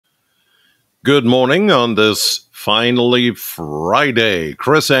Good morning on this finally Friday.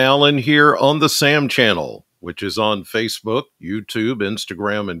 Chris Allen here on the Sam channel, which is on Facebook, YouTube,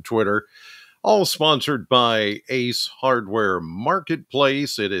 Instagram, and Twitter, all sponsored by Ace Hardware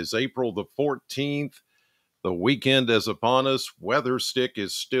Marketplace. It is April the 14th. The weekend is upon us. Weather stick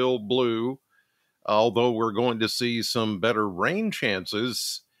is still blue, although we're going to see some better rain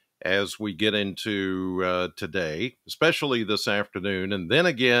chances as we get into today, especially this afternoon. And then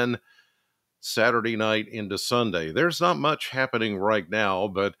again, Saturday night into Sunday. There's not much happening right now,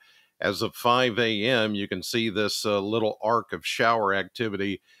 but as of 5 a.m., you can see this little arc of shower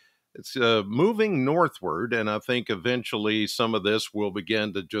activity. It's moving northward, and I think eventually some of this will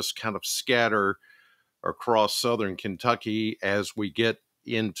begin to just kind of scatter across southern Kentucky as we get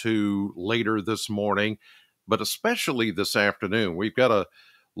into later this morning, but especially this afternoon. We've got a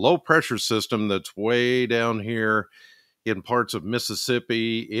low pressure system that's way down here in parts of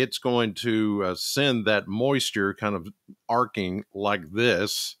Mississippi. It's going to send that moisture kind of arcing like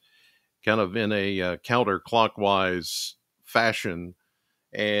this, kind of in a counterclockwise fashion.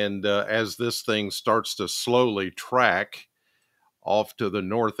 And as this thing starts to slowly track off to the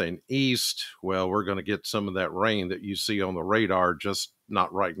north and east, well, we're going to get some of that rain that you see on the radar, just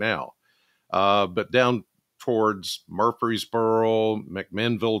not right now. But down towards Murfreesboro,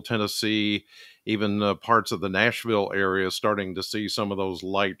 McMinnville, Tennessee, even parts of the Nashville area starting to see some of those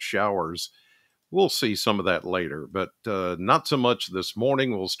light showers. We'll see some of that later, but not so much this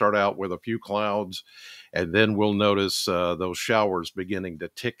morning. We'll start out with a few clouds, and then we'll notice those showers beginning to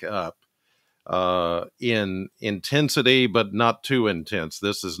tick up in intensity, but not too intense.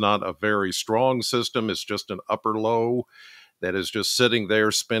 This is not a very strong system. It's just an upper low that is just sitting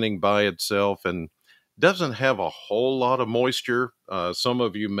there spinning by itself and doesn't have a whole lot of moisture. Some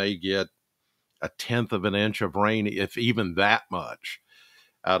of you may get a tenth of an inch of rain, if even that much,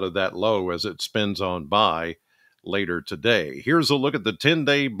 out of that low as it spins on by later today. Here's a look at the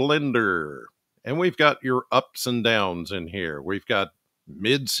 10-day blender. And we've got your ups and downs in here. We've got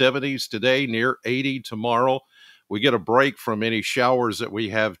mid-70s today, near 80 tomorrow. We get a break from any showers that we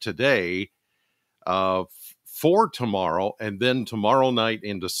have today for tomorrow, and then tomorrow night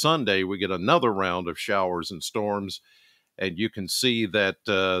into Sunday, we get another round of showers and storms, and you can see that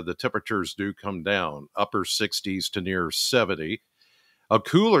the temperatures do come down, upper 60s to near 70. A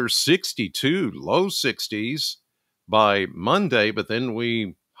cooler 62, low 60s by Monday, but then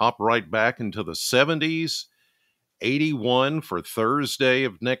we hop right back into the 70s, 81 for Thursday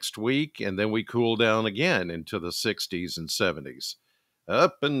of next week, and then we cool down again into the 60s and 70s.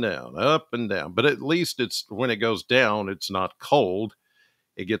 Up and down, up and down. But at least it's when it goes down, it's not cold.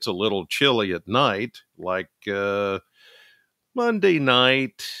 It gets a little chilly at night, like Monday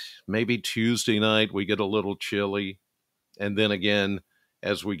night, maybe Tuesday night, we get a little chilly. And then again,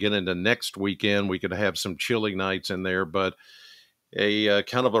 as we get into next weekend, we could have some chilly nights in there, but a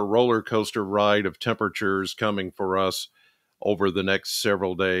kind of a roller coaster ride of temperatures coming for us over the next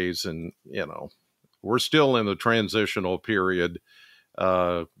several days. And, you know, we're still in the transitional period,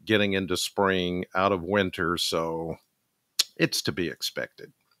 getting into spring, out of winter, so it's to be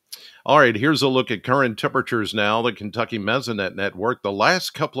expected. All right, here's a look at current temperatures now. The Kentucky Mesonet Network, the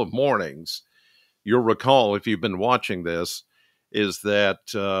last couple of mornings, you'll recall if you've been watching this, is that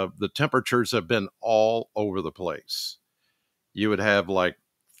the temperatures have been all over the place. You would have like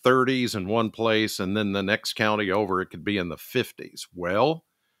 30s in one place, and then the next county over, it could be in the 50s. Well,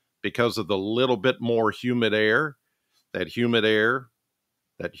 because of the little bit more humid air, that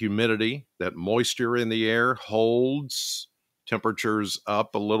humidity, that moisture in the air holds temperatures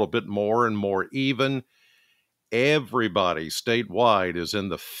up a little bit more and more even. Everybody statewide is in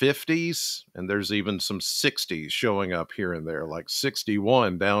the 50s, and there's even some 60s showing up here and there, like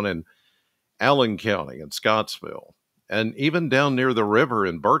 61 down in Allen County and Scottsville. And even down near the river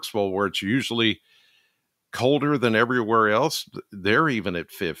in Burkesville, where it's usually colder than everywhere else, they're even at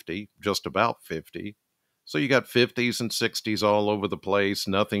 50, just about 50. So you got 50s and 60s all over the place,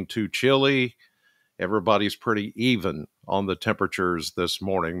 nothing too chilly. Everybody's pretty even on the temperatures this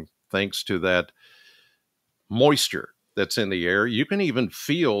morning, thanks to that moisture that's in the air. You can even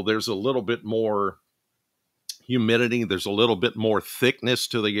feel there's a little bit more humidity. There's a little bit more thickness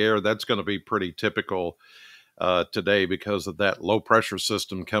to the air. That's going to be pretty typical today because of that low pressure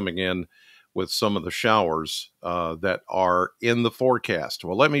system coming in with some of the showers that are in the forecast.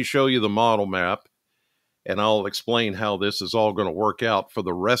 Well, let me show you the model map, and I'll explain how this is all going to work out for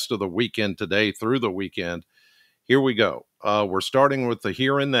the rest of the weekend today through the weekend. Here we go. We're starting with the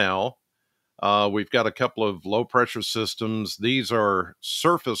here and now. We've got a couple of low pressure systems. These are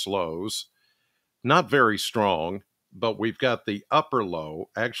surface lows, not very strong. but we've got the upper low.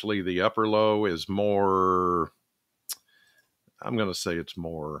 Actually, the upper low is more, I'm going to say it's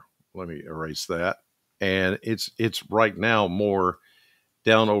more, let me erase that. And it's right now more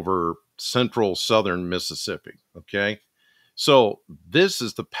down over central southern Mississippi. Okay. So this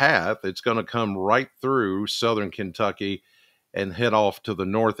is the path. It's going to come right through southern Kentucky and head off to the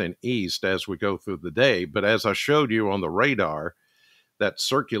north and east as we go through the day. But as I showed you on the radar, that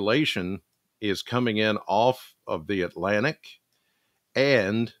circulation is coming in off of the Atlantic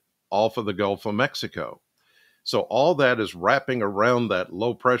and off of the Gulf of Mexico. So all that is wrapping around that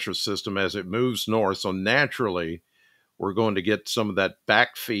low pressure system as it moves north. So naturally, we're going to get some of that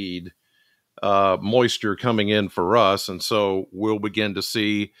backfeed moisture coming in for us. And so we'll begin to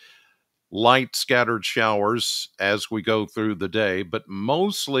see light scattered showers as we go through the day. But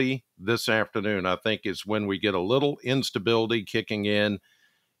mostly this afternoon, I think, is when we get a little instability kicking in.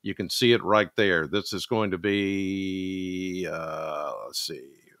 You can see it right there. This is going to be, let's see,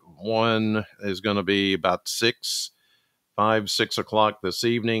 one is going to be about 6 o'clock this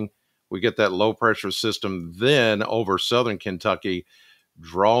evening. We get that low pressure system then over southern Kentucky,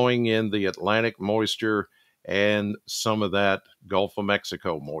 drawing in the Atlantic moisture and some of that Gulf of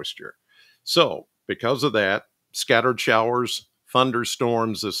Mexico moisture. So because of that, scattered showers,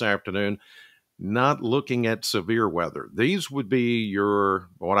 thunderstorms this afternoon, not looking at severe weather. These would be your,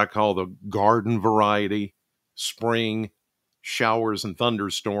 what I call the garden variety, spring showers and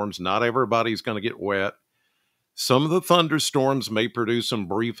thunderstorms. Not everybody's going to get wet. Some of the thunderstorms may produce some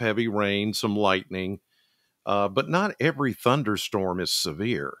brief heavy rain, some lightning, but not every thunderstorm is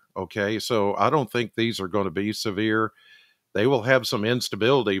severe. Okay, so I don't think these are going to be severe. They will have some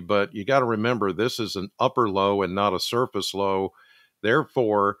instability, but you got to remember this is an upper low and not a surface low.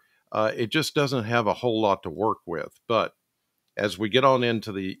 Therefore, it just doesn't have a whole lot to work with. But as we get on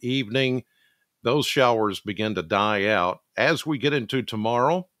into the evening, those showers begin to die out. As we get into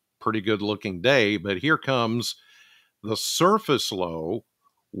tomorrow, pretty good looking day, but here comes the surface low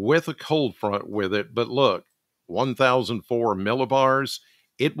with a cold front with it. But look, 1004 millibars,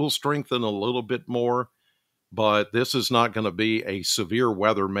 it will strengthen a little bit more, but this is not going to be a severe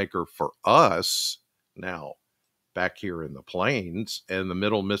weather maker for us. Now, back here in the plains and the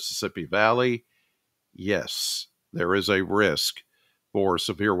middle Mississippi Valley, yes, there is a risk for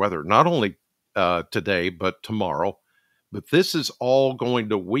severe weather, not only today, but tomorrow. But this is all going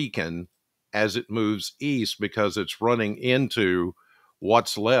to weaken as it moves east because it's running into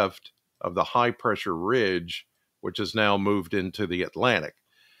what's left of the high pressure ridge, which has now moved into the Atlantic.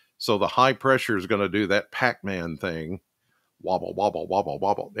 So the high pressure is going to do that Pac-Man thing, wobble, wobble, wobble,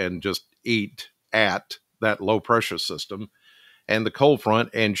 wobble, and just eat at that low pressure system and the cold front,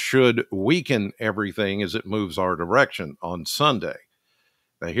 and should weaken everything as it moves our direction on Sunday.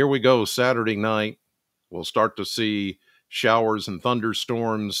 Now, here we go. Saturday night, we'll start to see showers and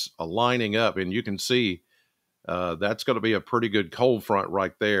thunderstorms lining up, and you can see that's going to be a pretty good cold front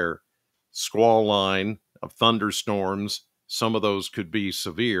right there. Squall line of thunderstorms. Some of those could be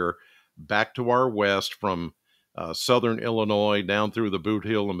severe. Back to our west from southern Illinois, down through the Boot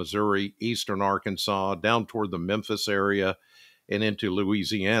Heel of Missouri, eastern Arkansas, down toward the Memphis area, and into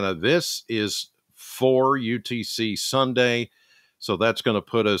Louisiana. This is for UTC Sunday, so that's going to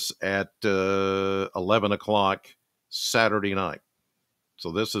put us at 11 o'clock Saturday night.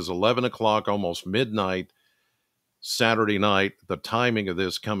 So this is 11 o'clock, almost midnight, Saturday night, the timing of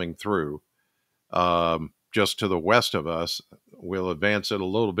this coming through. Just to the west of us, we'll advance it a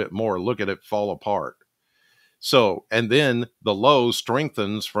little bit more. Look at it fall apart. So, and then the low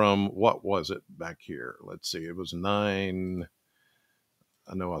strengthens from, what was it back here? Let's see, it was 9.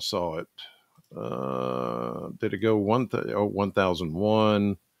 I know I saw it. Did it go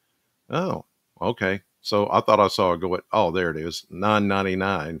 1001? Oh, okay. So I thought I saw it go at, oh, there it is,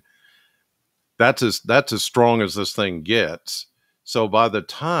 999. That's as strong as this thing gets. So by the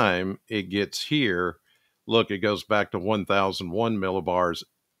time it gets here, look, it goes back to 1001 millibars.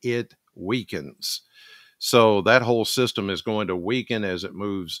 It weakens. So that whole system is going to weaken as it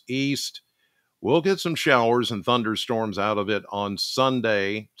moves east. We'll get some showers and thunderstorms out of it on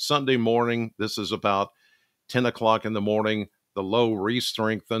Sunday morning. This is about 10 o'clock in the morning. The low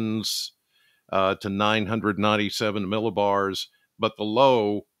re-strengthens to 997 millibars, but the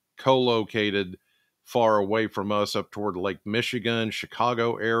low co-located far away from us up toward Lake Michigan,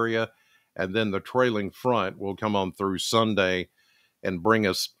 Chicago area, and then the trailing front will come on through Sunday and bring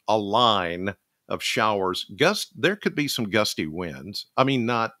us a line of showers. There could be some gusty winds. I mean,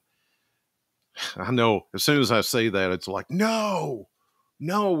 I know as soon as I say that, it's like, no,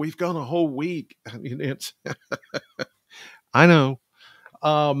 we've gone a whole week. I mean, I know.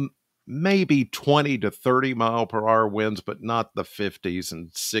 maybe 20 to 30 mile per hour winds, but not the 50s and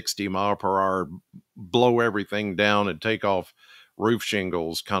 60 mile per hour, blow everything down and take off roof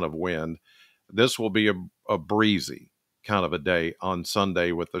shingles kind of wind. This will be a breezy kind of a day on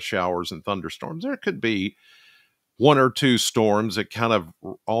Sunday with the showers and thunderstorms. There could be one or two storms that kind of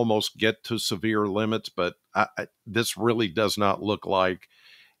almost get to severe limits, but this really does not look like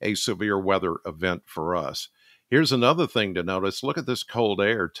a severe weather event for us. Here's another thing to notice. Look at this cold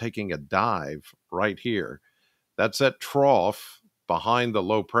air taking a dive right here. That's that trough behind the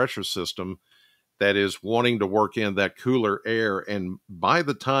low pressure system that is wanting to work in that cooler air. And by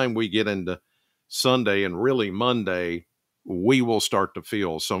the time we get into Sunday and really Monday, we will start to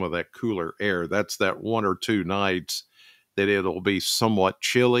feel some of that cooler air. That's that one or two nights that it'll be somewhat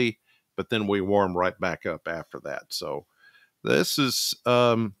chilly, but then we warm right back up after that. So this is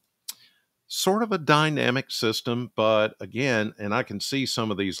sort of a dynamic system, but again, and I can see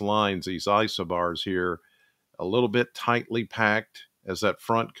some of these lines, these isobars here, a little bit tightly packed as that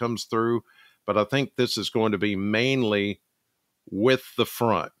front comes through. But I think this is going to be mainly with the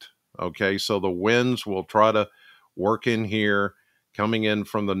front. Okay, so the winds will try to work in here, coming in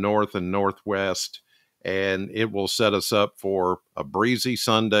from the north and northwest, and it will set us up for a breezy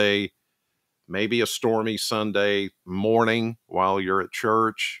Sunday, maybe a stormy Sunday morning while you're at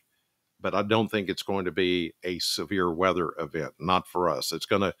church. But I don't think it's going to be a severe weather event, not for us. It's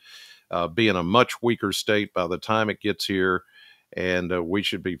going to be in a much weaker state by the time it gets here, and we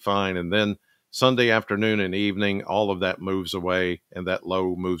should be fine. And then Sunday afternoon and evening, all of that moves away, and that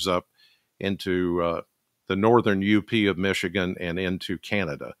low moves up into the northern UP of Michigan and into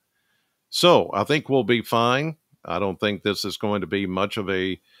Canada. So I think we'll be fine. I don't think this is going to be much of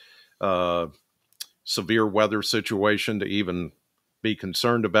a severe weather situation to even be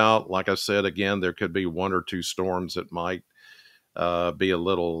concerned about. Like I said, again, there could be one or two storms that might be a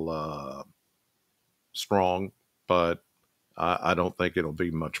little strong, but I don't think it'll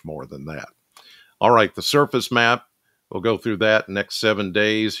be much more than that. All right, the surface map, we'll go through that next 7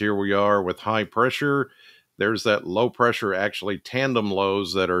 days. Here we are with high pressure. There's that low pressure, actually tandem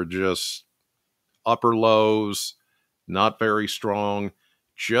lows that are just upper lows, not very strong,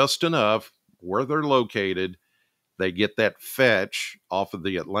 just enough where they're located. They get that fetch off of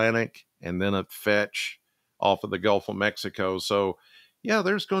the Atlantic and then a fetch off of the Gulf of Mexico. So, yeah,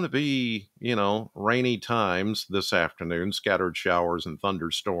 there's going to be, rainy times this afternoon, scattered showers and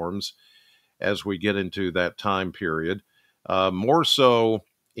thunderstorms as we get into that time period. More so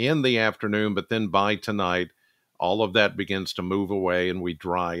in the afternoon, but then by tonight, all of that begins to move away and we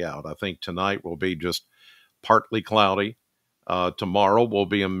dry out. I think tonight will be just partly cloudy. Tomorrow will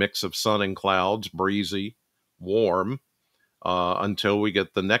be a mix of sun and clouds, breezy, warm, until we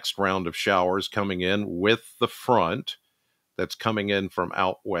get the next round of showers coming in with the front that's coming in from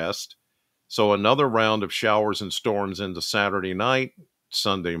out west. So another round of showers and storms into Saturday night,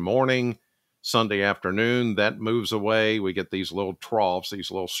 Sunday morning, Sunday afternoon. That moves away. We get these little troughs, these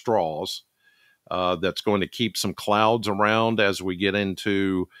little straws. That's going to keep some clouds around as we get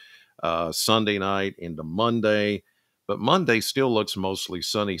into Sunday night into Monday. But Monday still looks mostly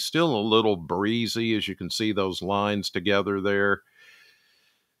sunny, still a little breezy, as you can see those lines together there.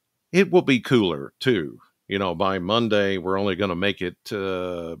 It will be cooler, too. By Monday, we're only going to make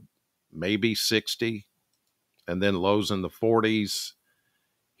it maybe 60, and then lows in the 40s.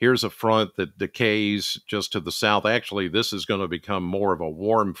 Here's a front that decays just to the south. Actually, this is going to become more of a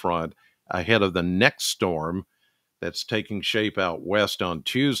warm front ahead of the next storm that's taking shape out west on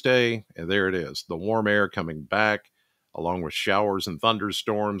Tuesday. And there it is, the warm air coming back, along with showers and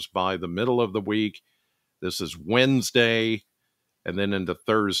thunderstorms by the middle of the week. This is Wednesday, and then into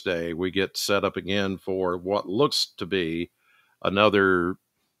Thursday, we get set up again for what looks to be another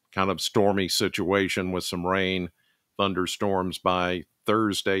kind of stormy situation with some rain, thunderstorms by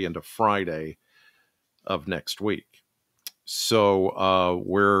Thursday into Friday of next week. So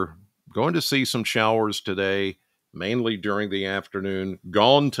we're going to see some showers today, mainly during the afternoon,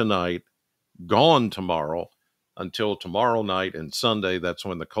 gone tonight, gone tomorrow, until tomorrow night and Sunday. That's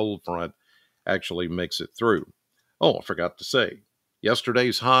when the cold front actually makes it through. Oh, I forgot to say,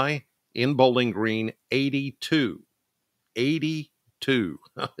 yesterday's high in Bowling Green, 82. 82.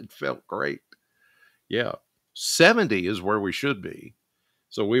 It felt great. Yeah. 70 is where we should be.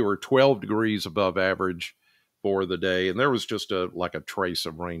 So we were 12 degrees above average for the day. And there was just like a trace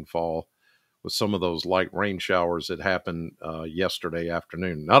of rainfall with some of those light rain showers that happened yesterday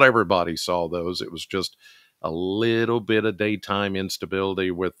afternoon. Not everybody saw those. It was just a little bit of daytime instability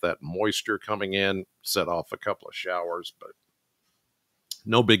with that moisture coming in, set off a couple of showers, but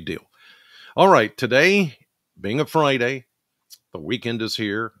no big deal. All right, today being a Friday, the weekend is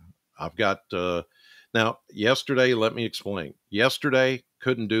here. I've got, now yesterday, let me explain. Yesterday,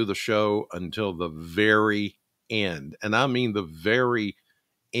 couldn't do the show until the very end. And I mean the very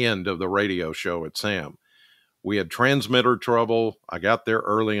end of the radio show at SAM. We had transmitter trouble. I got there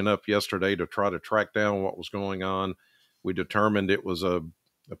early enough yesterday to try to track down what was going on. We determined it was a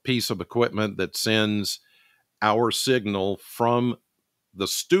piece of equipment that sends our signal from the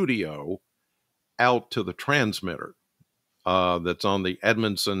studio out to the transmitter that's on the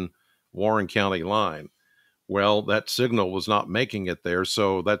Edmondson Warren County line. Well, that signal was not making it there,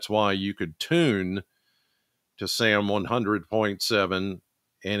 so that's why you could tune to SAM 100.7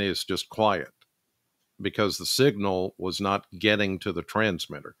 and it's just quiet because the signal was not getting to the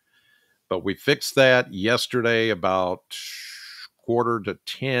transmitter. But we fixed that yesterday about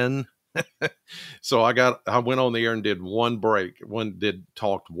 9:45. So I went on the air and did one break,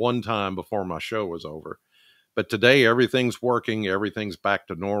 talked one time before my show was over. But today everything's working, everything's back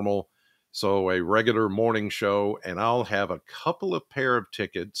to normal. So a regular morning show, and I'll have a couple of pair of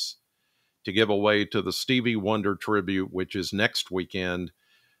tickets to give away to the Stevie Wonder tribute, which is next weekend,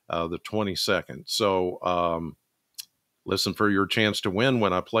 the 22nd. So listen for your chance to win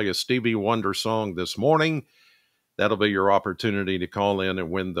when I play a Stevie Wonder song this morning. That'll be your opportunity to call in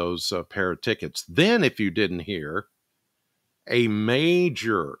and win those pair of tickets. Then, if you didn't hear, a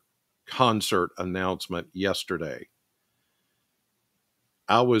major concert announcement yesterday.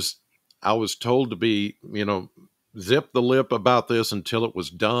 I was told to be, zip the lip about this until it was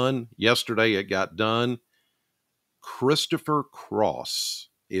done. Yesterday it got done. Christopher Cross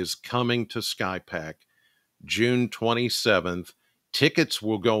is coming to SkyPack June 27th. Tickets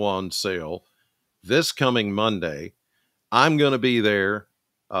will go on sale this coming Monday. I'm going to be there.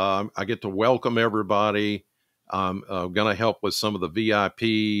 I get to welcome everybody. I'm going to help with some of the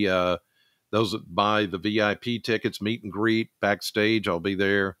VIP, those that buy the VIP tickets, meet and greet backstage. I'll be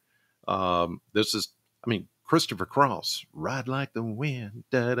there. Christopher Cross, Ride Like the Wind,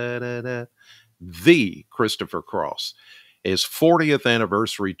 da da da da. The Christopher Cross. His 40th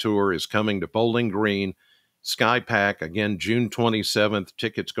anniversary tour is coming to Bowling Green. SkyPack, again, June 27th.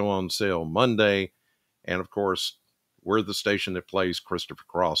 Tickets go on sale Monday. And, of course, we're the station that plays Christopher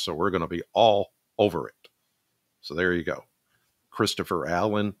Cross, so we're going to be all over it. So there you go. Christopher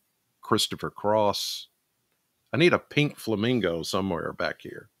Allen, Christopher Cross. I need a pink flamingo somewhere back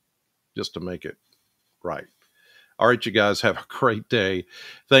here just to make it right. All right, you guys, have a great day.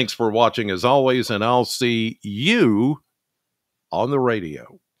 Thanks for watching as always, and I'll see you on the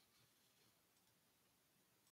radio.